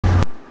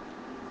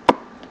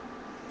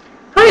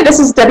Hi, this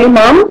is Debbie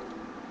Mom,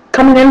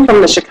 coming in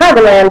from the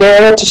Chicagoland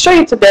area to show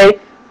you today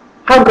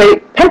how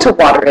great Penta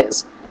Water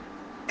is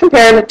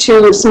compared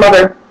to some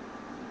other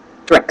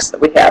drinks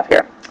that we have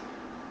here.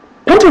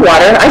 Penta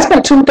Water, I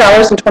spent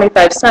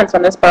 $2.25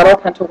 on this bottle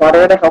of Penta Water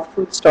at a health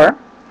food store,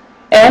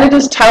 and it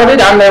is touted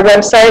on their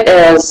website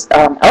as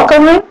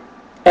alkaline,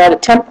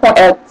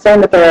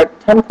 saying that they're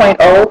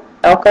 10.0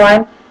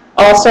 alkaline,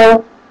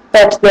 also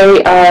that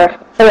they are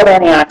full of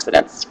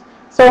antioxidants.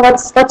 So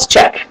let's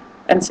check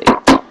and see.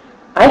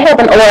 I have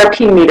an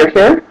ORP meter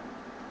here.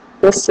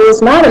 This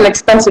is not an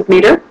expensive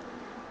meter,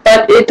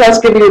 but it does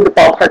give you the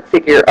ballpark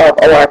figure of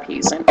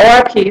ORPs. And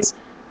ORPs, if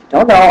you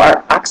don't know,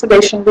 are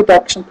oxidation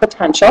reduction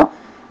potential.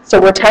 So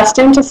we're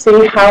testing to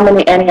see how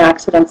many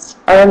antioxidants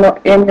are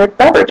in your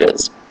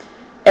beverages.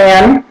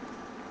 And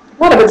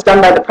a lot of it's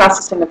done by the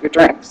processing of your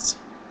drinks.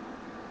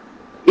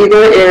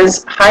 Either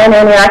is high in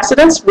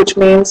antioxidants, which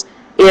means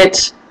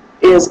it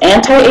is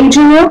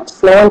anti-aging you,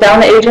 slowing down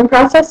the aging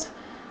process,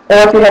 or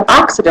if you have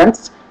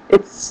oxidants,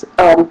 it's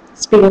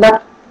speeding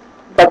up,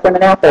 like when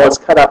an apple is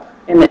cut up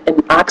and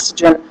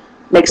oxygen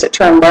makes it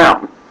turn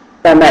brown,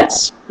 then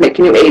that's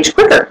making you age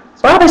quicker.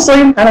 So obviously,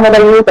 I don't know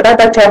about you, but I'd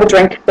like to have a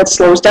drink that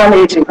slows down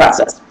the aging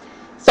process.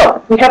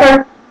 So we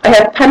have I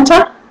have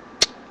Penta.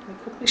 Let me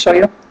quickly show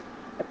you.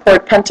 I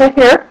poured Penta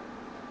here.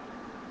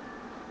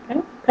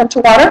 Okay,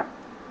 Penta water.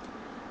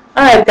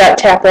 I've got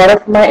tap water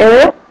from my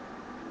area.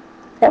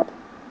 Okay.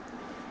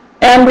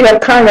 And we have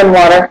Kangen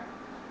water,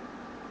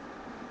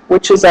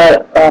 which is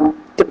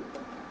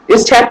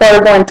tap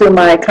water going through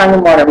my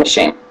Kangen water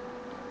machine.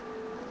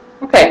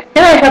 Okay,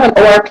 here I have an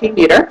ORP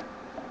meter.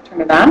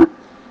 Turn it on.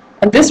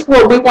 And this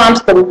we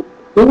want a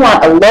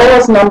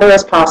lowest number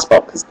as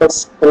possible, because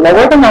the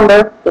lower the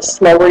number, the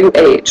slower you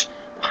age.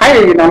 The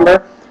higher your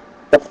number,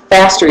 the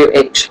faster you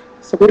age.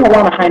 So we don't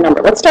want a high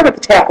number. Let's start with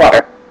the tap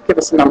water. Give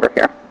us a number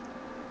here.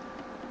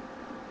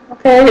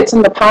 Okay, it's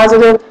in the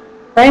positive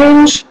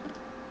range.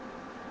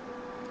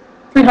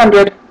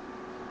 300.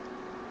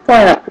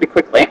 Going up pretty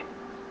quickly.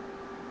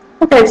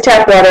 Okay, it's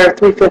tap water,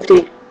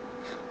 350.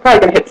 Probably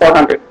going to hit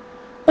 400.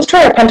 Let's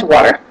try our Penta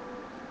water.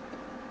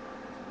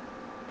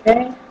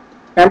 Okay,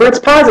 remember it's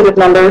positive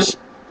numbers.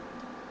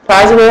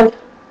 Positive,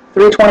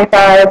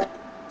 325.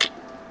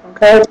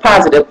 Okay, it's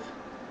positive.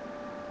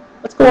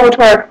 Let's go over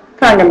to our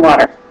Kangen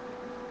water.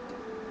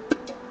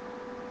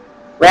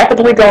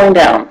 Rapidly going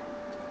down.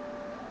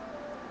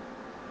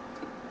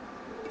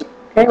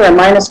 Okay, we're at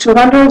minus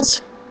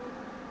 200s.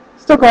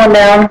 Still going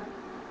down.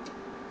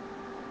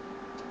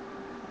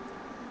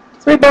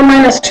 So we go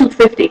minus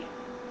 250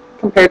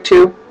 compared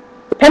to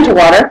the Penta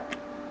water,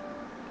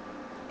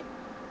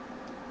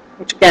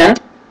 which again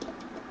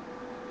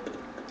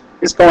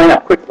is going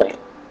up quickly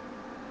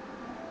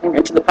and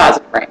into the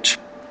positive range.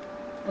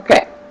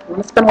 Okay, I'm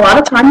going to spend a lot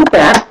of time with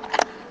that.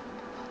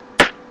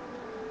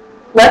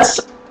 Let's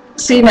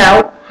see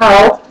now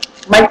how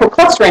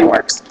microclustering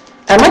works.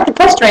 And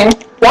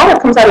microclustering, water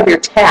comes out of your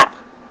tap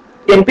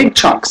in big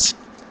chunks,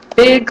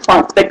 big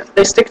clumps.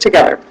 They stick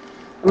together.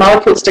 The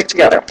molecules stick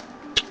together.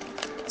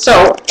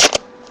 So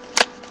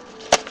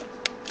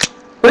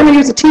we're going to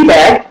use a tea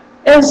bag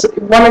as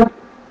to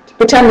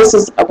pretend this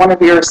is one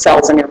of your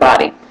cells in your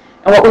body.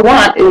 And what we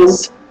want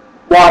is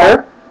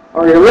water,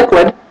 or your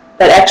liquid,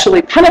 that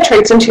actually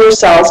penetrates into your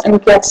cells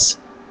and gets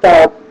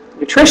the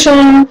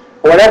nutrition,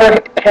 or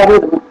whatever have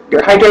you,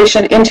 your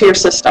hydration, into your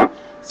system.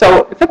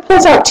 So if it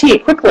pulls out tea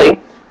quickly,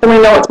 then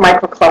we know it's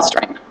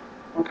microclustering.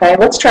 Okay,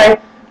 let's try.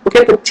 We'll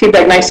get the tea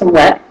bag nice and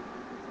wet.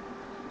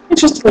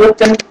 It's just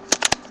Lipton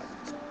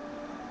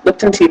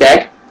tea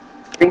bag,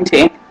 green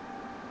tea.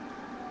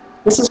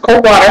 This is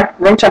cold water,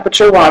 room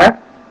temperature water,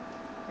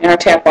 and our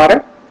tap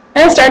water.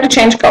 And it started to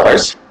change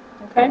colors.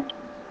 Okay,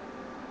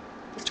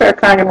 let's try our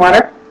Kangen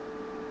water.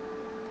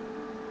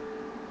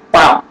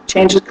 Wow,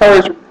 changes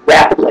colors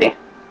rapidly.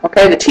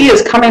 Okay, the tea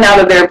is coming out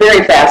of there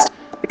very fast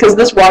because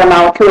this water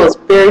molecule is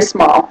very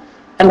small,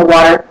 and the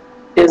water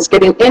is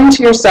getting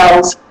into your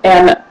cells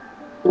and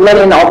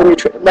letting all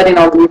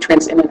the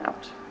nutrients in and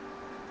out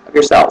of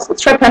your cells.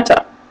 Let's try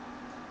Penta.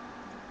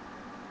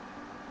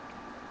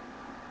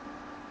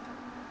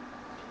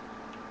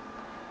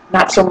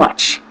 Not so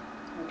much.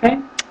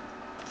 Okay?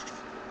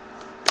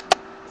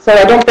 So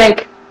I don't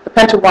think the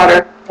Penta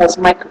water has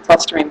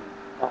microclustering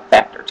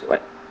factor to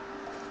it.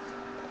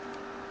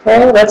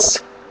 Okay,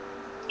 let's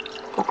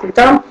quickly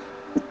dump.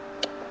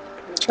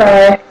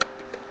 Try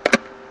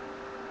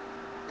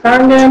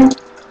Kangen.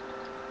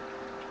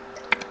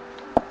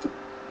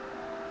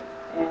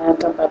 And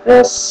dump out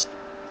this.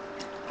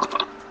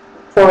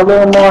 Pour a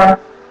little more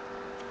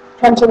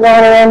Penta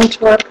water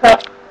into our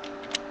cup.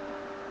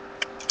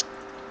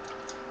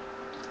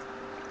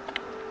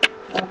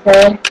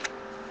 Okay,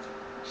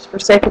 just for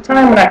sake of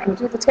time, we're not going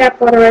to do the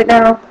tap water right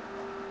now.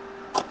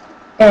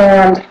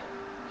 And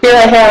here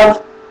I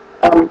have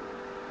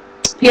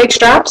pH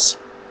drops,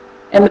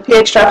 and the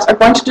pH drops are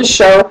going to just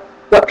show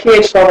what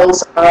pH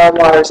levels our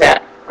water's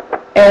at.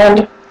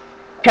 And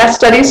past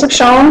studies have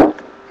shown,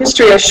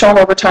 history has shown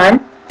over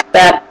time,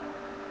 that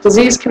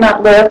disease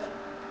cannot live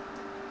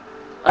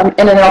in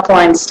an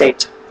alkaline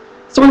state.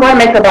 So we want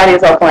to make the body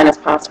as alkaline as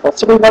possible.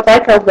 So we would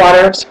like our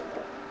waters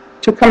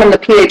to come in the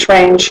pH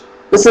range.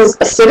 This is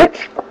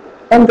acidic,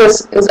 and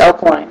this is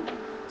alkaline.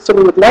 So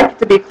we would like it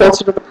to be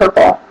closer to the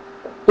purple.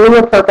 Blue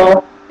or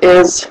purple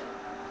is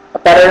a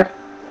better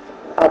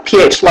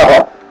pH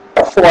level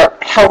for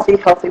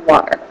healthy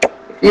water.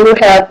 If you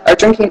are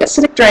drinking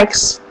acidic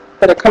drinks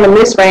that are coming in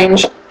this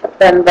range,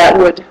 then that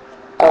would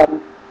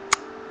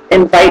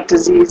invite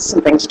disease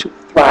and things to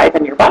thrive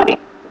in your body,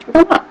 which we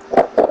don't want.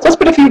 So let's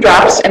put a few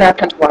drops in our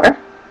Penta water.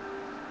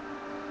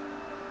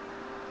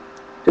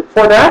 Do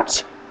 4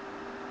 drops,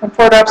 and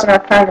 4 drops in our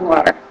Kangen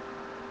water.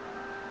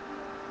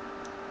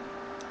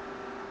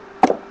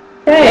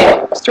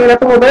 Okay, stir it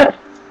up a little bit.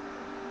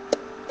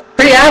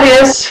 Pretty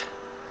obvious.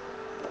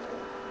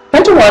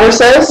 Penta water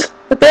says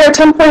that they are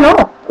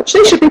 10.0, which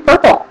they should be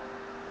purple.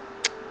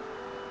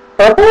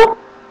 Purple?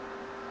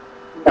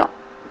 No.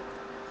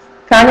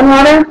 Kangen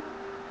water?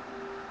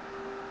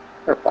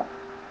 Purple.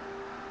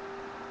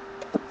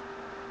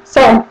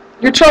 So,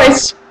 your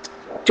choice.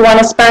 Do you want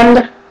to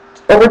spend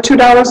over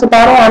 $2 a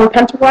bottle on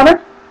Penta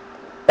water?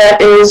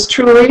 That is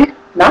truly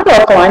not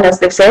alkaline, as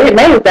they say. It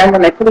may have been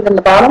when they put it in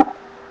the bottle.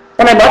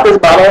 When I bought this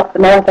bottle, the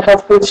man at the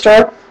health food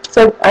store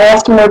said, I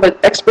asked him where the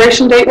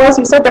expiration date was.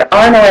 He said there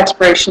are no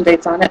expiration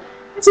dates on it.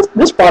 He said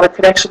this water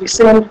could actually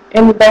sit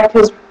in the back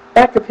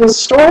of his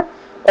store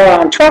or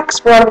on trucks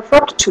for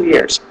up to 2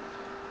 years.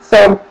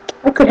 So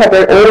I could have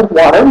their old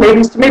water.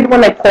 Maybe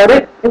when they poured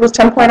it, it was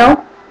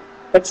 10.0,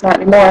 but it's not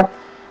anymore.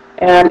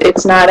 And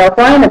it's not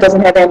alkaline. It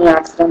doesn't have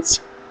antioxidants.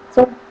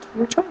 So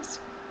your choice.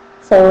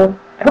 So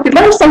I hope you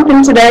learned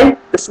something today.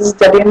 This is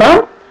Debbie and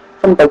Mom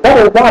from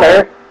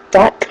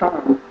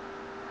theweatherwater.com.